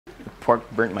pork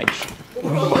burnt my cheek.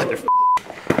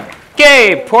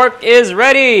 Okay, pork is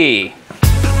ready.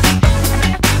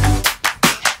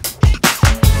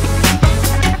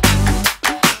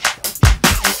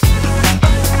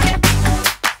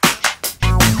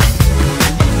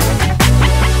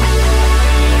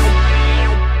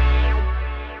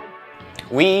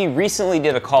 We recently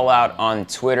did a call out on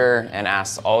Twitter and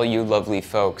asked all you lovely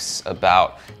folks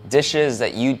about dishes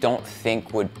that you don't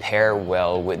think would pair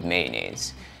well with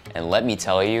mayonnaise. And let me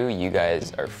tell you, you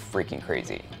guys are freaking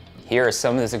crazy. Here are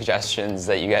some of the suggestions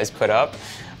that you guys put up.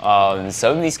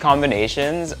 Some of these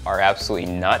combinations are absolutely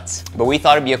nuts, but we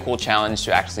thought it'd be a cool challenge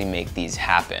to actually make these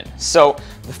happen. So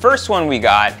the first one we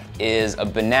got is a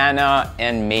banana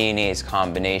and mayonnaise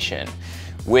combination,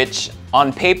 which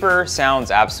on paper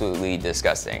sounds absolutely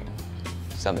disgusting.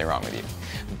 Something wrong with you.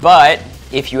 But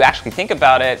if you actually think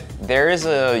about it, there is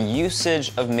a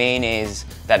usage of mayonnaise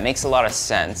that makes a lot of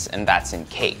sense, and that's in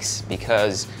cakes.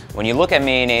 Because when you look at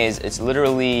mayonnaise, it's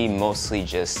literally mostly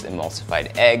just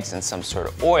emulsified eggs and some sort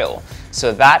of oil.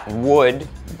 So that would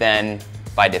then,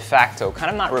 by de facto,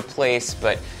 kind of not replace,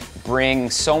 but bring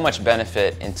so much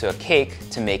benefit into a cake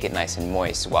to make it nice and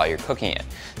moist while you're cooking it.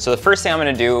 So the first thing I'm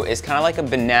gonna do is kind of like a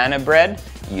banana bread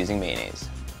using mayonnaise.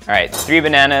 All right, 3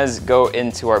 bananas go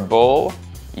into our bowl.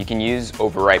 You can use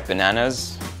overripe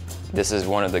bananas. This is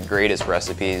one of the greatest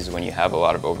recipes when you have a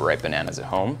lot of overripe bananas at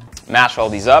home. Mash all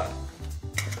these up.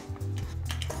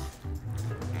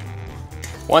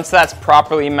 Once that's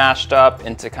properly mashed up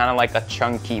into kind of like a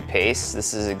chunky paste,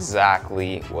 this is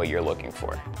exactly what you're looking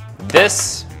for.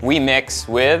 This we mix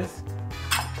with,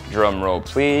 drum roll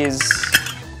please,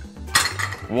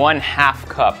 1/2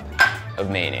 cup of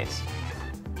mayonnaise.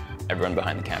 Everyone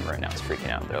behind the camera right now is freaking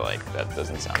out. They're like, that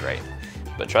doesn't sound right.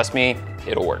 But trust me,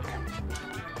 it'll work.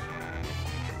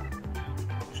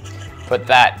 Put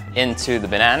that into the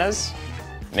bananas,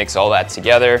 mix all that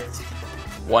together,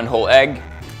 1 whole egg,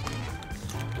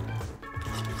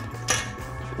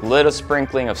 little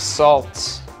sprinkling of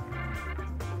salt.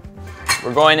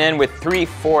 We're going in with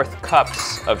 3/4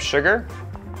 cups of sugar.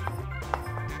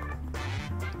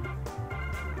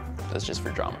 That's just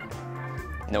for drama.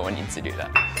 No one needs to do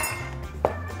that.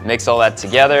 Mix all that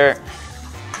together.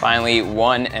 Finally,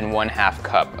 1 1/2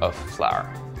 cup of flour.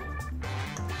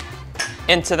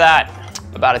 Into that,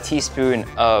 about a teaspoon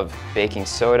of baking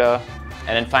soda.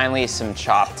 And then finally, some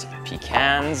chopped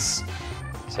pecans.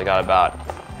 So I got about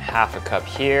 1/2 cup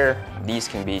here. These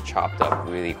can be chopped up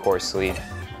really coarsely.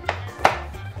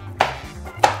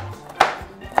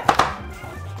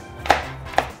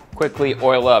 Quickly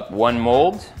oil up 1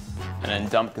 mold and then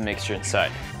dump the mixture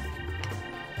inside.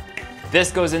 This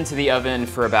goes into the oven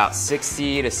for about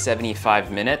 60 to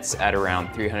 75 minutes at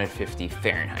around 350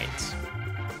 Fahrenheit.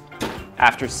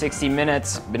 After 60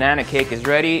 minutes, banana cake is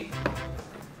ready.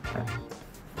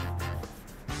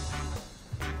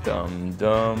 Dum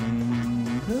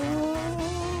dum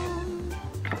dum.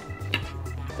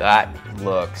 That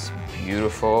looks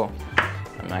beautiful.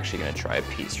 I'm actually gonna try a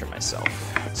piece for myself.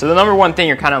 So the number one thing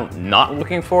you're kind of not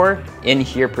looking for in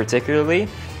here particularly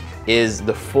is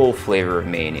the full flavor of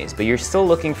mayonnaise, but you're still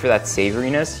looking for that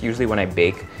savoriness. Usually when I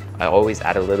bake, I always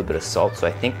add a little bit of salt, so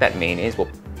I think that mayonnaise will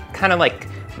kind of like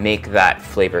make that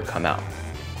flavor come out.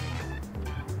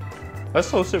 That's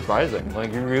so surprising.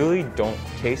 Like, you really don't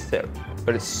taste it,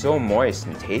 but it's so moist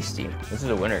and tasty. This is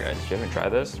a winner, guys. If you haven't tried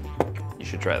this, you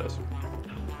should try this.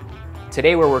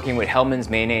 Today we're working with Hellman's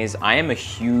mayonnaise. I am a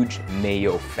huge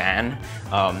Mayo fan.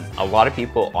 A lot of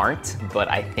people aren't, but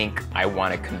I think I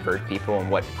want to convert people on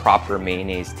what proper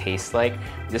mayonnaise tastes like.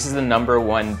 This is the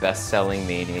 #1 best-selling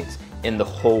mayonnaise in the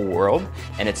whole world,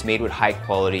 and it's made with high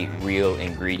quality real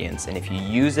ingredients. And if you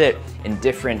use it in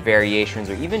different variations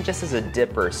or even just as a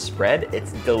dip or a spread,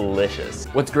 it's delicious.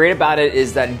 What's great about it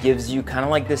is that it gives you kind of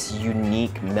like this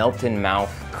unique melt in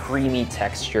mouth creamy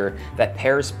texture that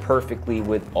pairs perfectly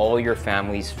with all your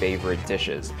family's favorite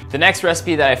dishes. The next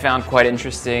recipe that I found quite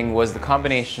interesting was the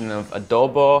combination of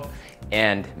adobo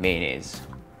and mayonnaise.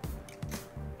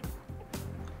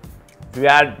 If you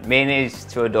add mayonnaise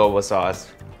to adobo sauce,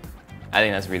 I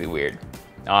think that's really weird.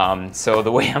 So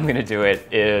the way I'm gonna do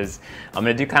it is I'm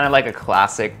gonna do kind of like a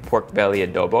classic pork belly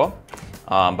adobo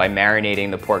by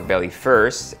marinating the pork belly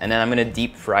first, and then I'm gonna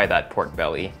deep fry that pork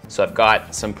belly. So I've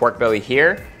got some pork belly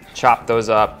here, chop those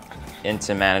up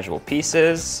into manageable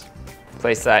pieces,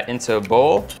 place that into a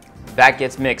bowl. That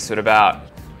gets mixed with about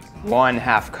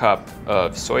 1/2 cup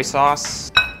of soy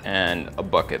sauce and a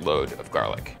bucket load of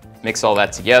garlic. Mix all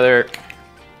that together.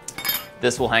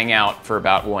 This will hang out for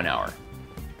about 1 hour.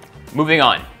 Moving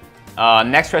on.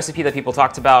 Next recipe that people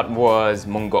talked about was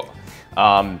Monggo.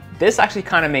 This actually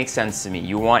kind of makes sense to me.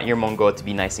 You want your Monggo to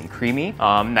be nice and creamy,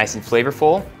 nice and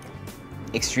flavorful,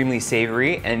 extremely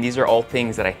savory, and these are all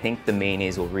things that I think the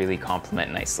mayonnaise will really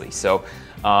complement nicely. So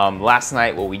last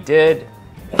night what we did,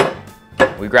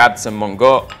 we grabbed some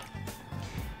Monggo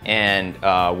and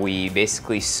we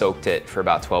basically soaked it for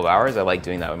about 12 hours. I like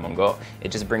doing that with Monggo.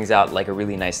 It just brings out like a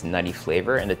really nice nutty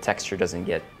flavor, and the texture doesn't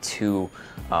get too,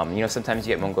 you know, sometimes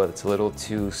you get Monggo that's a little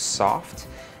too soft.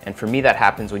 And for me, that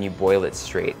happens when you boil it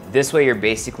straight. This way, you're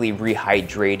basically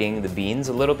rehydrating the beans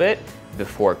a little bit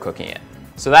before cooking it.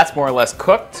 So that's more or less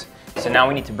cooked. So now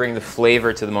we need to bring the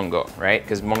flavor to the Monggo, right?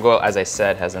 Because Monggo, as I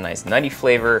said, has a nice nutty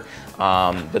flavor,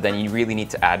 but then you really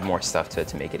need to add more stuff to it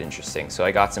to make it interesting. So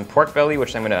I got some pork belly,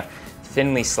 which I'm gonna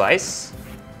thinly slice.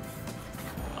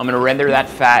 I'm gonna render that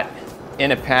fat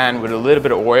in a pan with a little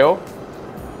bit of oil.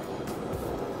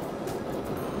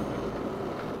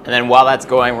 And then while that's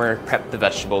going, we're gonna prep the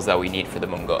vegetables that we need for the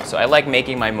Monggo. So I like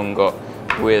making my Monggo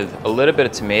with a little bit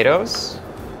of tomatoes.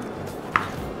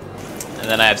 And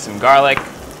then I have some garlic,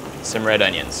 some red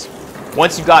onions.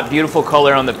 Once you've got beautiful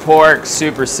color on the pork,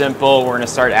 super simple, we're gonna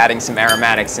start adding some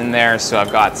aromatics in there. So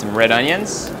I've got some red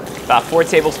onions, about 4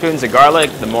 tablespoons of garlic,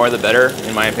 the more the better,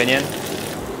 in my opinion.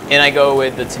 And I go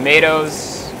with the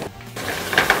tomatoes.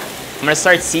 I'm gonna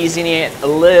start seasoning it a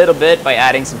little bit by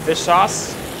adding some fish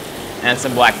sauce and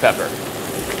some black pepper.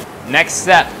 Next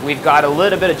step, we've got a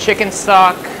little bit of chicken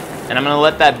stock, and I'm gonna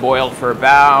let that boil for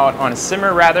about, on a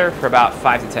simmer rather, for about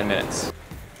 5 to 10 minutes.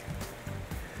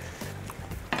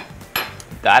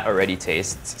 That already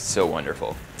tastes so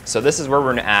wonderful. So this is where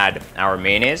we're gonna add our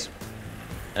mayonnaise.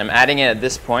 And I'm adding it at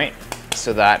this point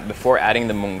so that before adding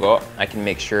the Monggo, I can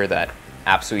make sure that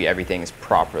absolutely everything is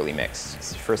properly mixed.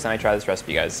 It's the first time I try this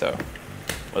recipe, guys, so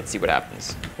let's see what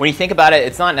happens. When you think about it,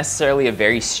 it's not necessarily a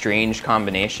very strange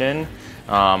combination.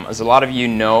 As a lot of you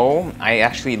know, I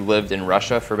actually lived in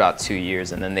Russia for about 2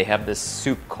 years, and then they have this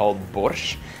soup called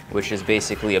borscht, which is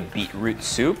basically a beetroot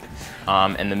soup.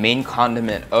 And the main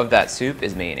condiment of that soup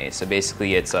is mayonnaise. So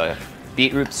basically it's a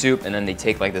beetroot soup, and then they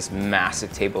take like this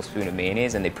massive tablespoon of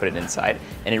mayonnaise and they put it inside.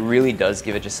 And it really does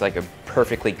give it just like a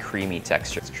perfectly creamy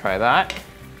texture. Let's try that.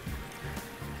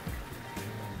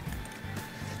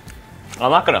 I'm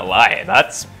not gonna lie,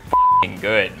 that's f***ing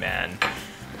good, man.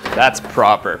 That's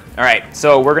proper. All right,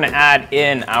 so we're gonna add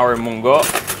in our Monggo,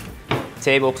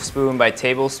 tablespoon by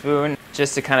tablespoon,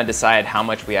 just to kind of decide how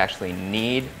much we actually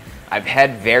need. I've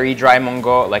had very dry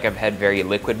Monggo, like I've had very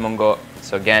liquid Monggo.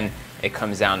 So again, it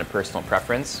comes down to personal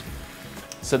preference.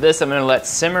 So this I'm gonna let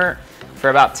simmer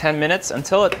for about 10 minutes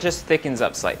until it just thickens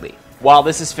up slightly. While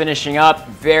this is finishing up,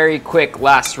 very quick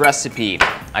last recipe.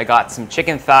 I got some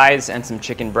chicken thighs and some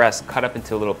chicken breasts cut up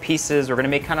into little pieces. We're gonna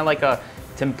make kind of like a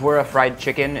tempura fried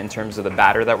chicken in terms of the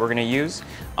batter that we're gonna use.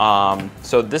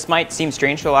 So this might seem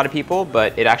strange to a lot of people,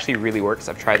 but it actually really works.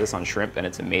 I've tried this on shrimp and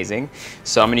it's amazing.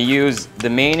 So I'm gonna use the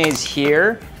mayonnaise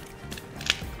here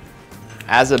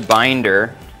as a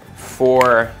binder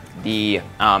for the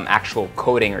actual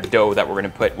coating or dough that we're gonna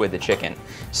put with the chicken.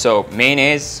 So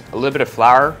mayonnaise, a little bit of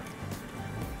flour,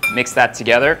 mix that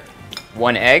together,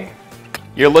 1 egg.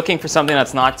 You're looking for something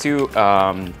that's not too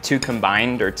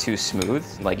combined or too smooth.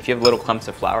 Like if you have little clumps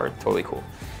of flour, totally cool.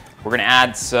 We're gonna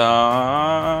add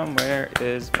some, where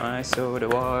is my soda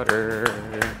water?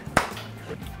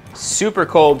 Super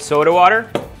cold soda water.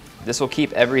 This will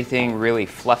keep everything really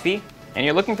fluffy. And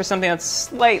you're looking for something that's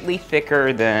slightly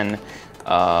thicker than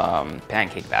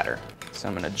pancake batter. So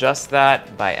I'm gonna adjust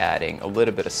that by adding a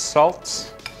little bit of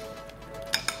salt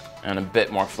and a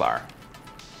bit more flour.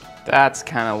 That's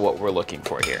kind of what we're looking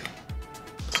for here.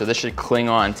 So this should cling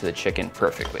on to the chicken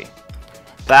perfectly.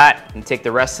 That, and take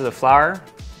the rest of the flour,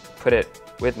 put it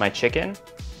with my chicken.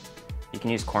 You can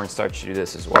use cornstarch to do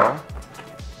this as well.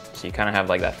 So you kind of have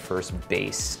like that first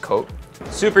base coat.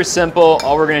 Super simple.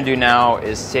 All we're gonna do now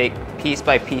is take piece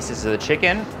by pieces of the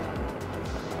chicken,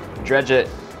 dredge it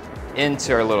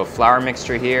into our little flour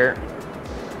mixture here,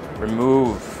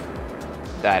 remove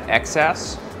that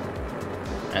excess,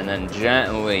 and then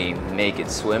gently make it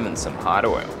swim in some hot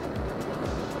oil.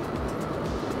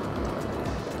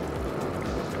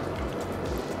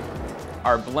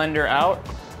 Our blender out,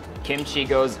 kimchi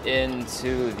goes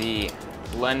into the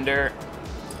blender.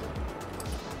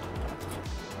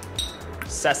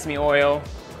 Sesame oil,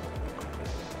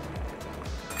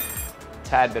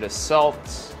 tad bit of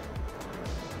salt,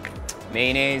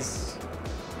 mayonnaise,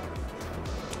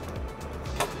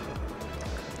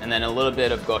 and then a little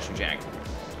bit of gochujang.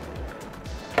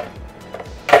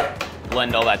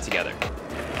 Blend all that together.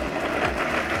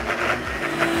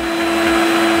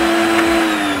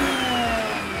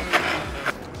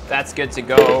 That's good to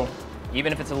go.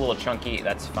 Even if it's a little chunky,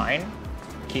 that's fine.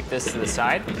 keep this to the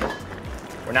side.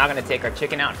 We're now gonna take our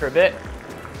chicken out for a bit.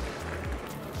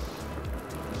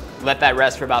 Let that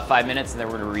rest for about 5 minutes, and then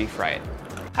we're gonna refry it.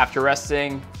 After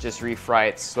resting, just refry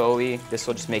it slowly. This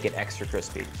will just make it extra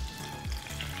crispy.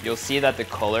 You'll see that the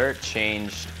color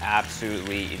changed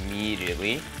absolutely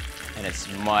immediately, and it's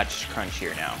much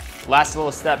crunchier now. Last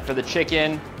little step for the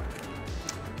chicken,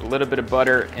 a little bit of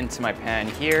butter into my pan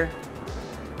here.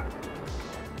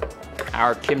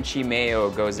 Our kimchi mayo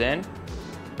goes in,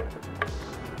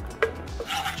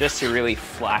 just to really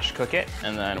flash cook it,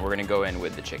 and then we're gonna go in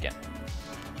with the chicken.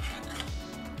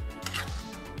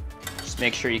 Just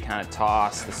make sure you kind of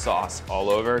toss the sauce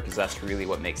all over, because that's really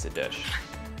what makes the dish.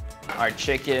 Our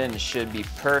chicken should be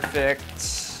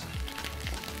perfect.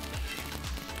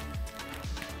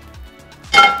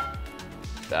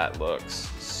 That looks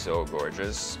so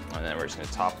gorgeous. And then we're just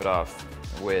gonna top it off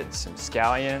with some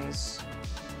scallions.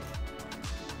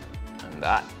 And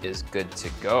that is good to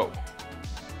go.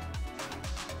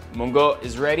 Monggo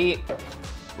is ready.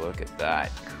 Look at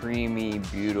that, creamy,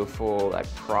 beautiful, that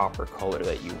proper color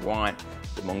that you want.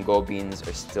 The Monggo beans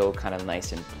are still kind of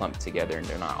nice and plump together, and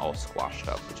they're not all squashed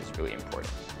up, which is really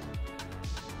important.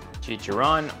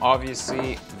 Chicharron,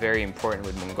 obviously, very important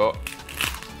with Monggo.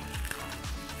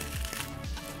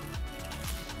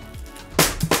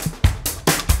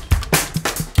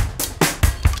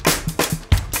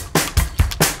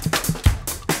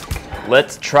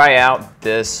 Let's try out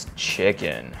this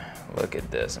chicken. Look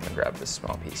at this, I'm gonna grab this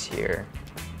small piece here.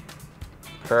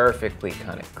 Perfectly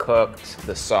kind of cooked.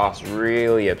 The sauce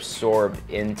really absorbed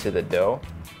into the dough.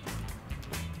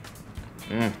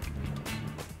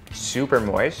 Super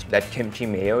moist. That kimchi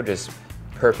mayo just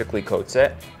perfectly coats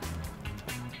it.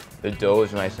 The dough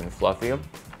is nice and fluffy.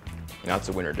 Now it's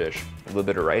a winter dish. A little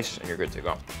bit of rice and you're good to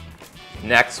go.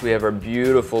 Next, we have our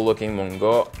beautiful looking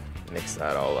Monggo. Mix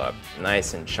that all up.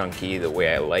 Nice and chunky the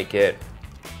way I like it.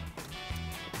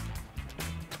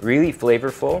 Really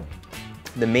flavorful.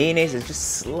 The mayonnaise is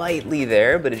just slightly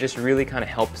there, but it just really kind of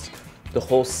helps the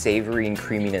whole savory and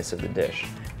creaminess of the dish.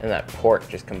 And that pork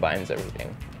just combines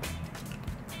everything.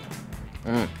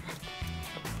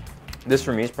 This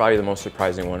for me is probably the most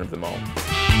surprising one of them all.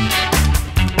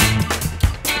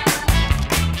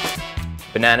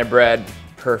 Banana bread,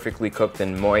 perfectly cooked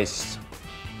and moist.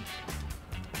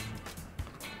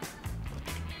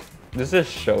 This is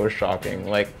so shocking.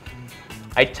 Like,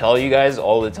 I tell you guys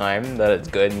all the time that it's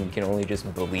good, and you can only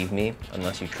just believe me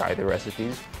unless you try the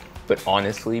recipes. But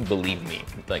honestly, believe me,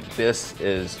 like, this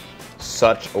is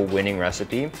such a winning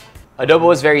recipe.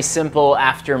 Adobo is very simple.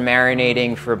 After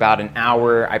marinating for about an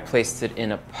hour, I placed it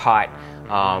in a pot,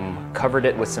 covered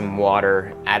it with some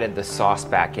water, added the sauce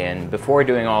back in. Before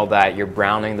doing all that, you're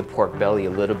browning the pork belly a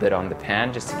little bit on the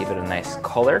pan just to give it a nice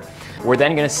color. We're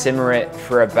then gonna simmer it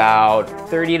for about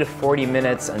 30 to 40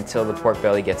 minutes until the pork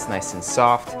belly gets nice and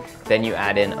soft. Then you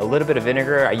add in a little bit of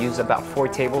vinegar. I use about 4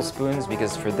 tablespoons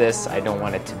because for this, I don't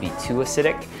want it to be too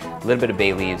acidic. A little bit of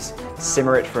bay leaves.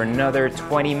 Simmer it for another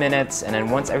 20 minutes, and then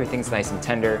once everything's nice and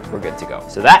tender, we're good to go.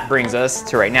 So that brings us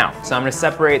to right now. So I'm gonna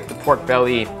separate the pork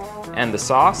belly and the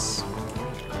sauce.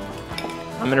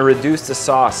 I'm gonna reduce the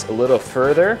sauce a little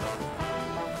further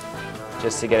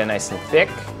just to get it nice and thick.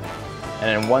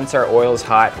 And then once our oil is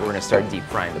hot, we're gonna start deep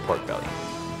frying the pork belly.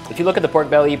 If you look at the pork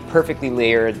belly, perfectly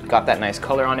layered, got that nice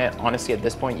color on it. Honestly, at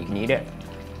this point, you can eat it.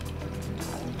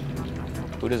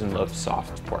 Who doesn't love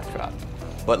soft pork fat?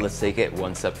 But let's take it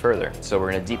one step further. So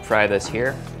we're gonna deep fry this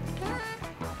here.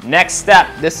 Next step,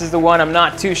 this is the one I'm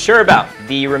not too sure about.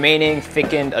 The remaining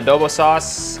thickened adobo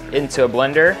sauce into a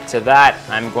blender. To that,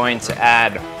 I'm going to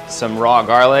add some raw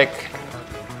garlic,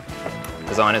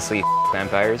 because honestly,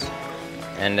 vampires,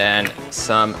 and then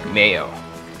some mayo.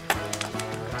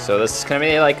 So this is gonna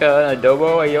be like an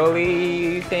adobo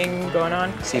aioli thing going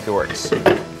on. See if it works.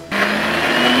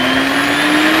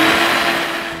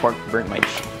 Pork burnt my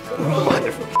cheek.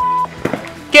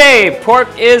 Okay, pork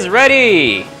is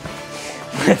ready.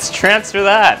 Let's transfer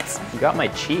that. You got my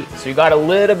cheek. So you got a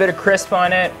little bit of crisp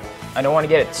on it. I don't want to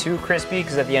get it too crispy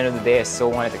because at the end of the day, I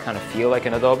still want it to kind of feel like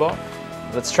an adobo.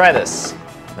 Let's try this.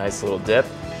 Nice little dip.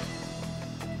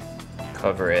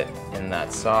 Cover it in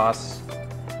that sauce.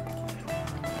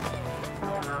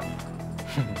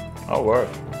 Oh, work.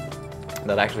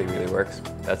 That actually really works.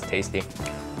 That's tasty.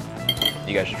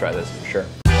 You guys should try this for sure.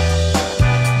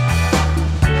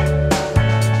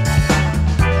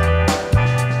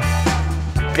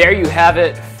 There you have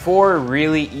it, 4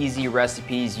 really easy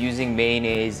recipes using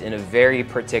mayonnaise in a very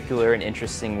particular and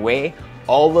interesting way.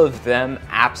 All of them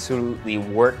absolutely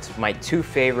worked. My 2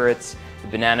 favorites, the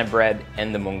banana bread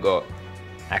and the Monggo.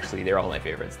 Actually, they're all my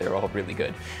favorites. They're all really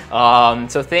good.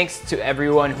 So thanks to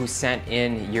everyone who sent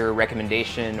in your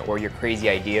recommendation or your crazy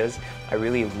ideas. I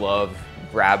really love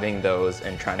grabbing those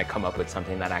and trying to come up with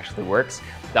something that actually works.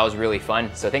 That was really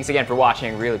fun. So thanks again for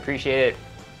watching. Really appreciate it.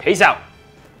 Peace out.